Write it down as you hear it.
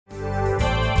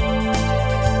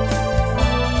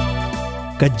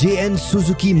ka JN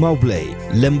Suzuki Maublay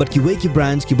lembat ki weki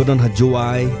branch ki badon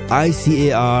hajoai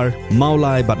ICAR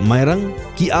Maulai bat Mairang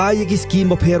ki ay ki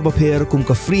scheme bapher kum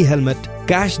ka free helmet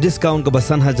cash discount ka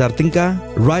basan 1000 tingka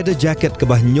rider jacket ka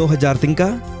bah 9000 tingka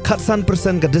khatsan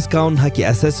percent ka discount haki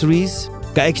accessories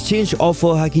ka exchange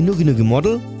offer haki nugi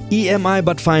model EMI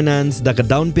bat finance da ka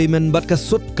down payment bat ka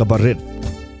sut ka barit.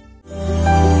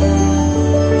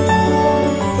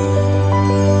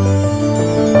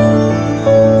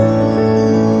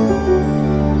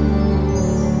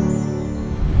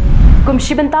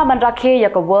 Shibanta Mandrakhe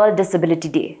yaka World Disability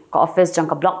Day ka office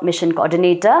jangka block mission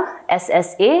coordinator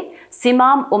SSA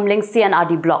Simam Umlingsi and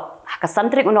RD block ka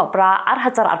santrik Nohprah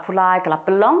arhacar arpulai kala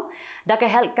pelong daka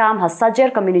health cam ha sajer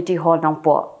community hall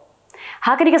Nohprah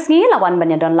hakani kasngi lawan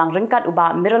banyadan lang ringkat uba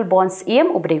miral bonds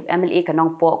em ubde MLA ka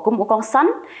Nohprah kum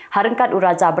ukongsan haringkat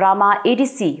uraja Brahma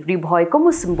ADC ribhoy kum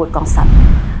usumbut kongsan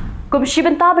kum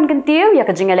shibanta ban kentiu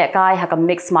yaka jingelek kai ha ka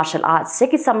mixed martial arts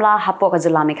seki samla hapo ka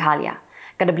Jylla Meghalaya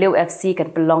ka WFC kan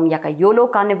pelong ya ka YOLO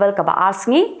Carnival ka ba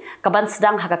asngi ka ban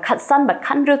sedang ha ka khatsan bat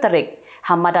khandru tarik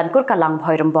ha madan kur ka lang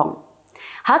bhoi rembong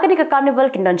ha ka ni ka carnival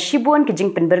kindan shibun ki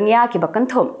jing penbernia ki ba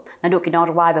kanthum nadu ki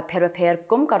nor wai ba pher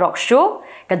kum ka rock show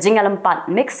ka jing alampat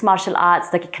mixed martial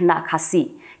arts da ki khna khasi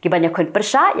ki banya khun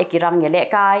persha ya ki rang ya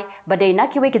lekai badai na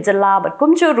ki we ki Jylla bat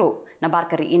kum juru na bar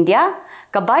kari India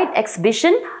ka bite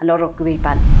exhibition lorok ki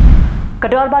pan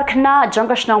Kadorbar khna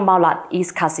Jongkashnong Maulat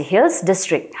East Khasi Hills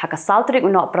District haka Southrik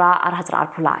Nohprah arhajar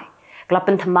arpulai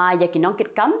klapen thma yaki nongkit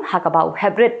kam haka ba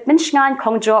hybrid minshngan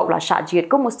khongjo ula shajit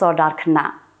kum usordar khna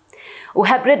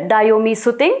hybrid dayomi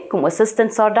suting kum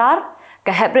assistant sordar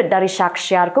ka hybrid dari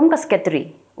shakshar kum ka secretary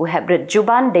hybrid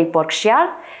juban dei porkshar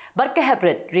bar ka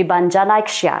hybrid riban janai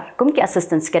kshar kum ki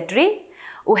assistant secretary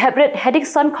hybrid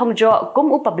hedikson khongjo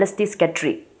kum publicity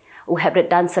secretary hybrid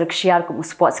dancer kshar kum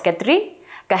sports secretary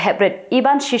ka hybrid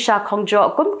iban shisha khongjo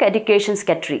kum ka education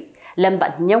secretary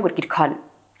lembat nyawur kit khon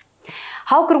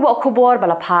how kurbo khubor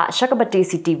balapha shakabati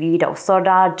CTV da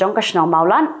usoda Jongkashnong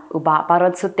Maulan uba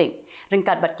parod suting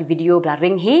ringkat bat ki video bla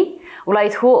ring hi ulai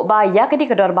thu ba yakadi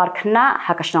ka dorbar khna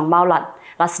hakashnong Maulan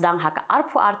lasdang haka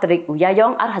arphu artrik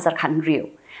uyayong ar hazar khan riu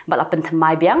balapen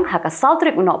thamai biang haka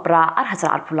Southrik Nohprah ar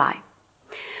hazar arpulai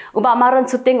uba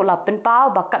maron suting ulapen pau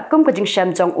bakat kum ka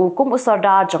jingshem jong u kum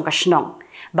usoda Jongkashnong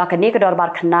bakani ka dorbar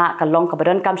khna ka long ka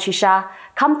badan kam shisha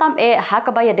khamtam e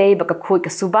hakabaya dei baka khui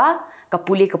ka suba ka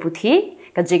puli ka puthi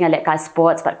ka jinga le ka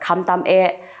sports but khamtam e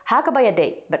hakabaya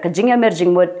dei baka jinga mer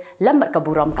jingmud lambat ka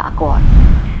buram ka akor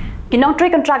kinong tri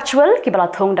contractual ki bala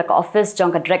thong da ka office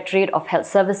jong ka Directorate of Health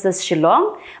Services Shillong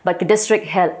but ki district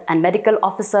health and medical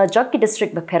officer jog ki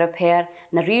district ba pher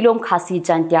na rilom khasi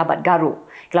jantia bat garu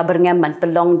kla berngam man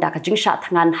pelong da ka jingsha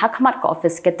thangan hakmat ka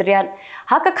office secretariat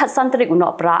haka khatsantrik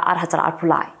Nohprah ar hajar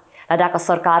arpulai lada ka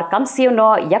sarkar kam siono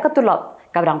yakatulop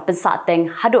kabrang pensa teng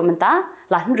hadu menta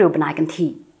lahn ru banai kan thi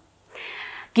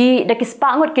ki da kispa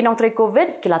ngot kinong tri covid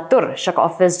kilatur shaka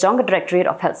office jong Directorate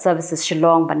of Health Services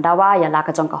Shillong bandawa ya la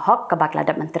ka jong ka hok ka bakla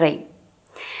da menteri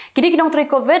kini kinong tri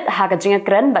covid ha ka jinga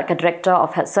kren ba ka Director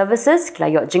of Health Services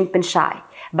klayo jing penshai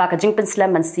ba ka jing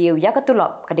penslam man siu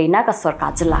yakatulop ka deina ka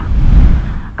sarkar Jylla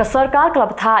ka sarkar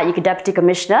klab tha yiki deputy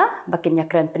commissioner bakin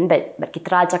yakren penbet bat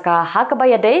kitra jaka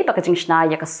hakabaya dei baka jingshna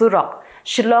yaka surok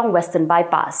Shillong Western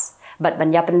Bypass bat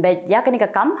banya penbet yakani ka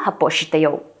kam hapo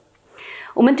shitayo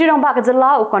Menteri rong ba ka Jylla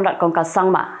ukondrat kongkal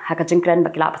sangma haka jingkren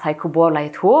bakila Pyrthei Khubor lai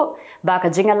thu ba ka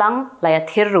jingalang laya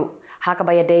thiru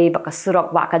hakabaya dei baka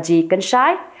surok wa ka ji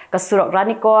kanshai ka surok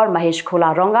Ranikor Mahesh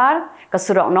Khola Rongar ka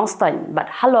surok Nongston bat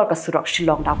halor ka surok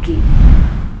Shillong Dauki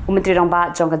Menteri rong ba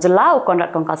jong ka Jylla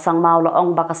ukondrat kongkal sangma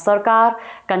loong ba ka sarkar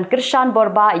kan Krishan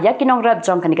Borba yakinong rep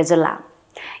jong kan ka Jylla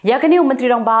yakani Menteri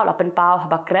rong ba lapen pau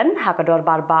habakren hakador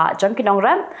barba jong kinong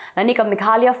rep lani ka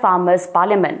Meghalaya Farmers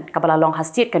Parliament kabala long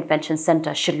State Convention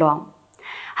Center Shillong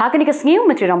hakani ka sngiu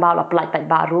Menteri rong ba laplat pat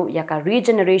baru yaka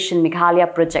Regeneration Meghalaya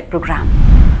Project Program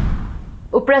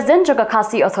President Jogga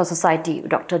Khasi Author Society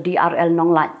Dr. DRL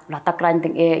Nonglan latakran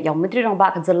teng e yang Menteri rong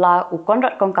ba ka Jylla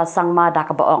ukondrat kongkal sangma da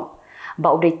ka baong ba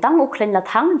udai tang uklen la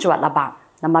thang jwat labam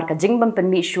namar ka jingbam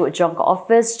penmi shu jong ka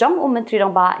office jong Menteri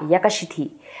rong ba yaka shithi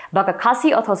ba ka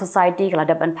Khasi Author Society kala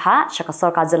daban pha shaka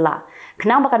sarkar Jylla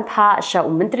khnang bakan pha sha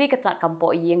Menteri ka tnat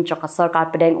kampo yeng jong ka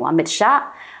sarkar pedeng Amit Shah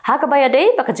haka baya dei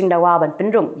ba ka jingdawa ban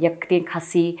penrung yak tin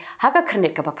Khasi haka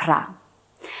khnet ka ba phra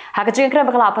haka jingkra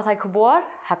bakala Pyrthei Khubor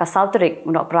haka Southrik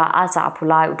Nohprah asa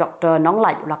apulai Dr.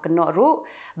 Nonglai ula keno ru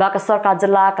ba ka sarkar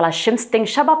Jylla kala shimsting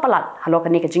shaba palat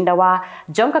halokani ka jingdawa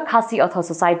jong ka Khasi Author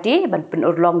Society ban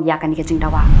penurlong yakani ka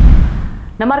jingdawa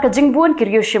Namar ka jingbuan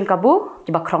kiriushim kabu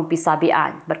ki bakrong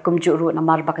pisabian berkumjuk ru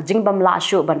namar ba ka jingbam la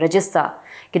asyu ban register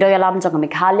kidoyalam jang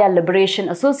Meghalaya Liberation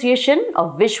Association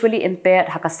of Visually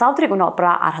Impaired haka Southri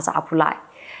Nohprah arhaza apulai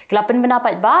kelapen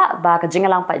benapat ba ka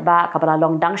jingalang pat ba ka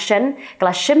balalong dangshen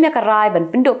kala shimya karai ban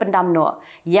pinduk pendamno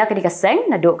ya ka dikaseng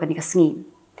naduk ka dikasngi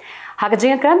haka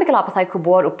jingan kram kala Pyrthei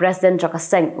Khubor u president jaka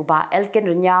seng uba elken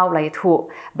renyau layathu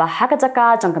ba haka jaka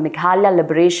jang Meghalaya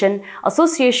Liberation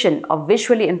Association of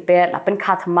Visually Impaired lapen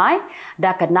khathmai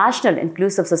da ka National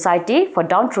Inclusive Society for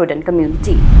Downtrodden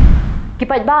Community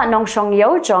kipat ba nong shong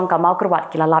yau jong ka mau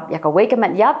kerwat kilalap ya ka wei ka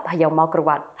mat yap hayau mau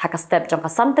kerwat haka step jong ka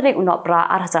santri Nohprah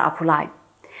arhaza apulai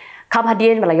kam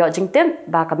hadien melayo jingtim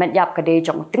ba ka mat yap ka de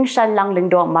jong tingshan lang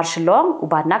lingdo marshalong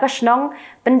uba nagashnong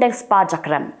pendeng spa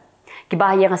jakram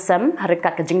Kibah yang asam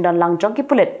harikat ke jingdan lang jong ki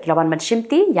pulit kilawan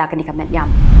manshimti ya kani kamet yam.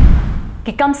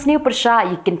 Ki kam sniu persha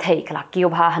yikin thei kala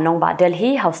kiu bha hanong ba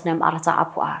Delhi house nam arza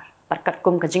apuar. Berkat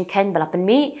kum ke jingken balapen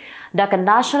mi da ka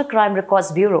National Crime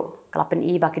Records Bureau kalapen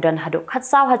I ba kidan haduk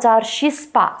khatsaw hajar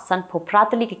shispa san pho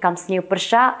pratali ki kam sniu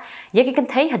persha ya ki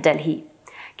kan thei ha Delhi.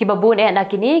 Ki babun e na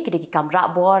kini ki kam ra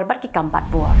bor bar ki kam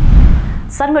bat bor.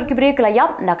 San ngot ki bre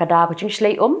klayap na kada ku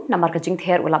jingslei namar ka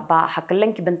jingther ulaba ha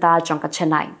Kylleng ki benta jong ka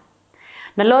Chennai.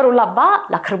 Nalor ulaba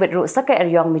la kharbet ru saka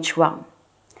eryong michuang.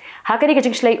 Hakari ke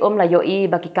jingslei la yoi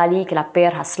baki kali kila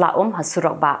per hasla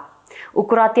hasurok ba.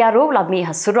 Ukuratia ru la mi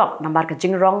hasurok nambar ke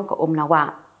jingrong ke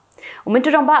nawa.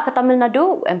 Uminturong ba ke Tamil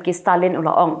Nadu MK Stalin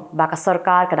ulaong ba ka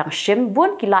sarkar kadang shim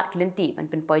bun kilat kilinti ban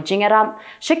pinpoy jingaram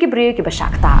shekibri ki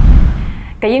basyakta.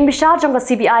 Kaying bishar jong ka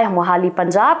CBI Mohali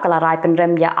Punjab kala rai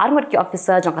penrem ya armor ki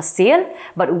officer jong ka SEAL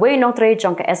but way nong tre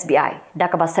jong ka SBI da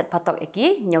ka ba set patok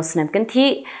eki nyaus nem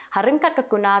kenti haringkat ka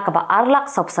kuna ka ba arlak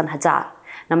sopsan hajar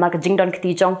namar ka jingdon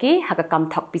kiti jong ki haka kam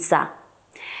thok pisa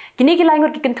kini ki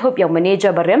laingot ki kenthop yang manager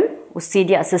barem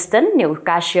usidia assistant ne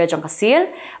cashier jong ka SEAL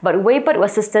but way per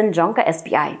assistant jong ka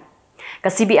SBI ka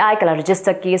CBI kala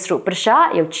register case ru persha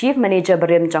yang chief manager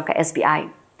barem jong ka SBI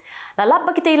Lalap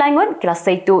ba kita ilangon kila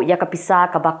saitu ya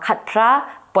kapisa ka ba khatra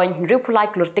point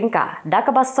repulai klur tingka da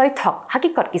ka ba soi thok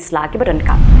hakikat kisla ki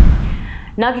berenka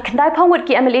na ki khandai phangwat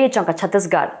ki MLA jong ka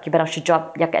Chhattisgarh ki berang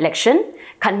job ya ka election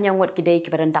khan nyangwat ki dei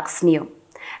ki beran dak sniu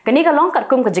kani ka long kat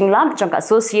kum ka jinglam jong ka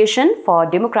Association for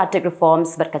Democratic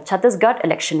Reforms ber ka Chhattisgarh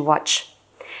Election Watch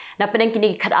na peneng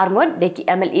kini khat arngot de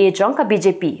ki MLA jong ka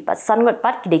BJP bat sangot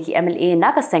pat ki de ki MLA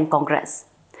na ka seng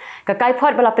Congress Kakai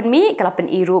pot balapen mi kalapen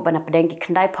iru bana pedeng ki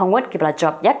khandai phangwat ki bala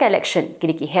job ya ka election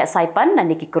kini ki he saipan na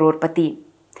ni ki crorepati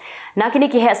na kini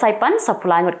ki he saipan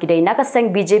sapulai ngot ki dei na ka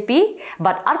seng BJP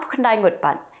but arp khandai ngot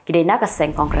pan ki dei na ka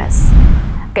seng Congress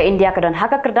ka India ka dan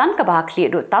haka kerdan ka bah kli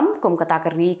ru tam kum kata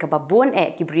kari ka babun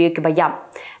ki bri ki bayam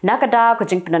na kada ko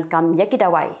jing penan kam ya ki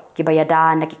dawai ki bayada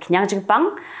na ki knyang jingpang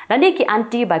na ni ki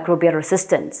antimicrobial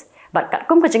resistance But kat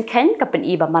kum ka jingken ka pen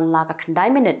iba manla ka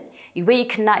khandai minute iwe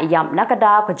ikna iyam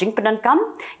nakada ka jingpenan kam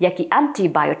yaki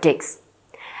antibiotics.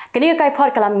 Kini kai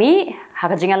phot kalami ha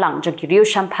ka jingalang jong ki riu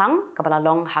shampang ka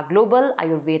balalong ha Global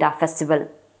Ayurveda Festival.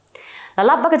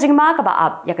 Lalap ba ka jingma ka ba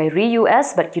ab ya kai ri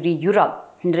US but ki ri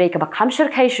Europe hindre ka ba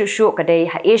khamshir khai shu ka dei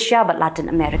ha Asia but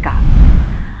Latin America.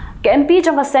 Ke MP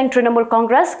jong ka seng Trinamool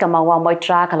Congress ka mawa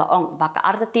moitra ka laong ba ka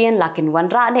artatin lakin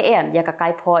wanra ne em ya ka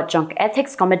kai phot jong ka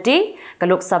Ethics Committee ka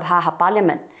Lok Sabha ha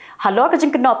Parliament halor ka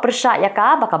jing kno persha ya ka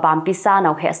ba ka bam pisa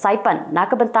nau he saipan na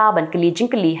ka benta ban kli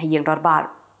jing kli hayeng dorbar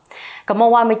ka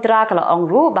mawa mitra ka laong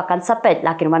ru ba kan sapet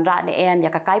lakin wanra ne em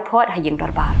ya ka kai phot hayeng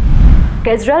dorbar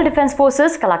ka Israel Defense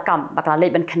Forces kala kam ba ka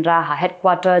leben khandra ha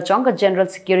headquarter jong ka General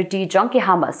Security jong ki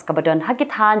Hamas ka badan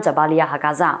hakithan Jabalia ha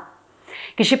Gaza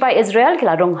Kishipai Israel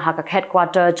kila rong haka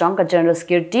headquarter jong ka General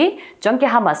Security jong ki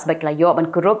Hamas ba kila yo ban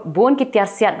kurup bun ki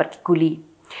tiarsiat bar ki kuli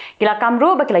kila kamru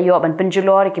ba kila yo ban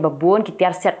penjulor ki ba bun ki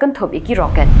tiarsiat kenthop iki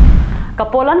rocket ka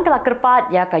Poland kila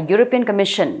kerpat ya ka European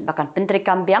Commission bakan pentri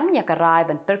kambiang ya ka rai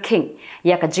ban Pyrthei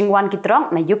ya ka jingwan ki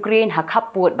trong na Ukraine hak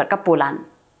haput bar ka Poland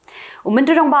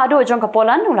Umendrong ba ado jong ka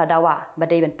Poland ula dawa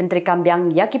badai ban pentri kambiang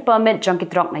ya ki permit jong ki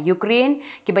trong na Ukraine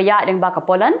ki baya deng ba ka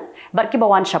Poland bar ki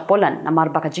bawan sha Poland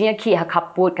namar ba ka jingya ki hak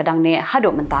haput kadang ne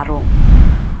hado mentarung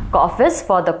ka Office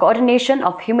for the Coordination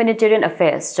of Humanitarian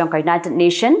Affairs jong ka United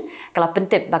Nation kala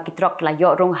pentip ba ki trok la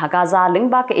yo rong ha Gaza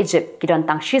leng ba ka Egypt ki don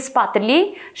tang shispa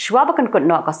teli shwa ba kan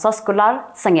kunno ka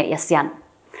soskular sange yasian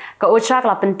Ka ucha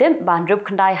kala pentim ban rup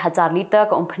khandai 1000 liter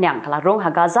ka umpanyang kala rong ha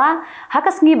Gaza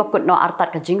hakas ngi bakut no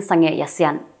artat ka jing sange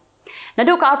yasian.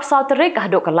 Nadu ka arp sauteri ka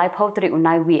hadu ka live hoteri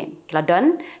unai wien. Kala don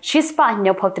shispa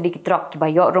nyo hoteri kitrok ki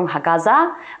bayo rong ha Gaza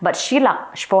but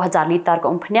shilak 1000 liter ka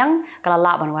umpanyang kala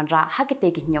la ban wanra hakite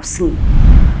ki nyo sngi.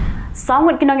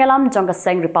 Sangat kinongelam jangka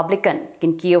seng Republican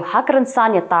kin kiu hak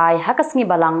rensan ya tai hak sengi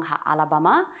balang ha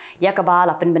Alabama ya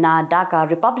kabala penbena daka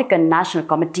Republican National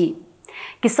Committee.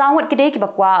 Kisawat kide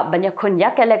kibakwa banyak kun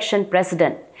yak election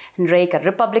president Henry ka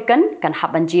Republican kan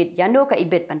hak banjit yano ka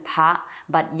ibit pan pha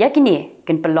bat yakini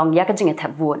kin pelong yak jinge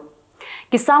thabun.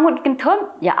 Kisawat kin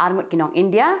thom ya armut kinong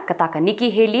India kata ka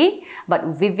Nikki Haley bat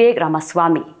Vivek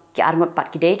Ramaswamy. Ki armut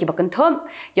pat kide ki bakenthom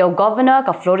ya governor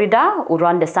ka Florida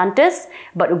Ron DeSantis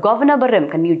but governor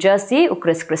barim ka New Jersey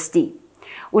Chris Christie.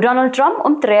 Donald Trump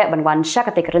tre banwan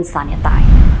syakate kerensan ya tai.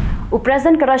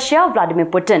 President ka Russia Vladimir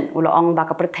Putin uloong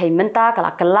baka Pyrthei menta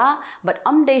kala but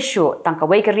desho tang ka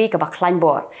wekeri ka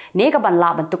baklainbor ne ka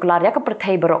banla bentuk lar ya ka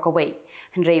Pyrthei barok ka wei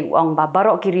henry uong ba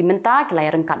barok kiri menta kilai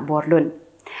rengkat borlun.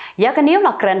 Ya kan niam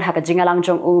lakren hak jingalang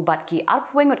jong bat ki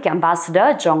arpwing ki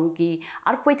ambassador jong ki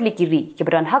arpwit likiri ki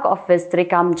beran hak office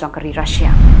trekam jong kari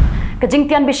Russia.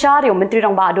 Kejingtian bishar yo menteri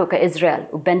rong badu ke Israel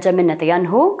Benjamin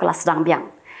Netanyahu kelas sedang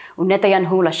biang.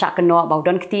 Netanyahu la syak keno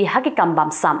baudon kiti hakikam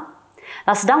bamsam.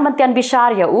 La sedang mentian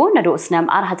bishar ya nadu snam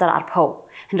hajar arpho.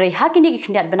 Henry hakini ki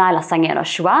khniat benai la sange no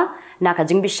shwa na ka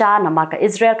jing bishar na marka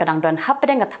Israel kadang don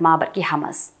hapdeng athma bat ki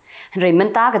Hamas. Henry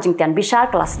menta ka jingtian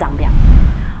bishar kelas sedang biang.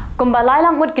 Kumbalai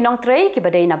lang mud kinong trey ki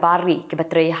badai na bari ki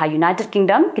batrey ha United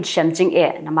Kingdom ki shamjing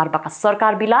na mar baka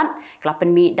sarkar bilan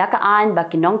klapen mi daka an ba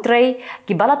kinong trey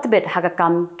ki balat bet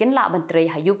hagakam kin la bantrey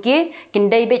ha UK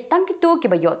kin dai bet tam kitu ki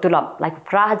bayo tulap like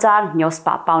prahajar nyos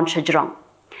pa pound shajrong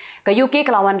ka UK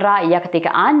kelawan ra ya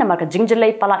ketika an na mar ka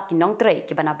jingjelai palat kinong trey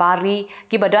ki bana bari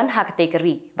ki badan ha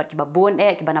ketekeri bat ki babun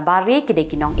ki bana bari ki dei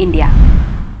kinong India.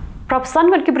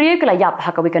 Propsan ngot kibriye kala yap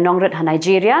hakawi kanong red ha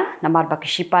Nigeria namar ba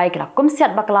kishipai kala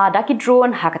kumsiat bakla daki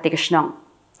drone ha katika shnong.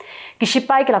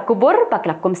 Kishipai kala Khubor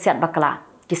bakla kumsiat bakla.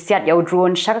 Kisiat ya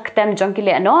drone shaka ketem jong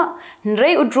kile ano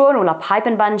nrei drone ula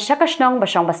phaipen ban shaka shnong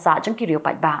basong basa jong kiriu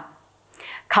pat ba.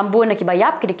 Kambu na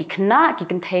kibayap kidi kikna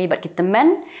kikinthei bat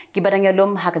kitemen kibadang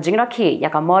yalum ha ka jingrakhi ya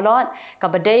ka molot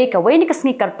ka badai ka weni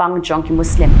kasni karpang jong ki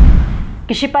muslim.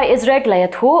 Kishipai Israel la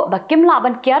yathu ba kimla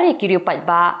ban kyari kiriu pat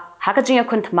ba haka jinga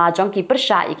kun thma jong ki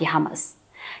persha iki Hamas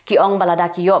ki ong balada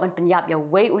ki yo ban penyap ya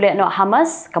wei ule no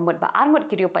Hamas kamut ba arngut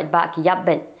ki riu pat ba ki yap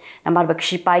ben namar ba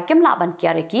ksipai kem la ban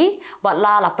kiar ki ba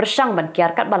la persang ban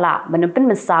kiar kat bala menempin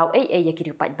mensau ya ki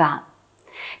riu pat ba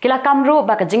kila kamru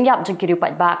ba ka jingyap jong ki riu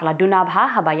pat ba kala dunab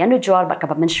ha ba yanu jor ba ka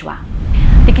ba menshwa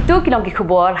tikitu kilong ki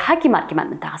Khubor hakimat kimat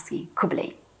mentasi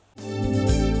kublei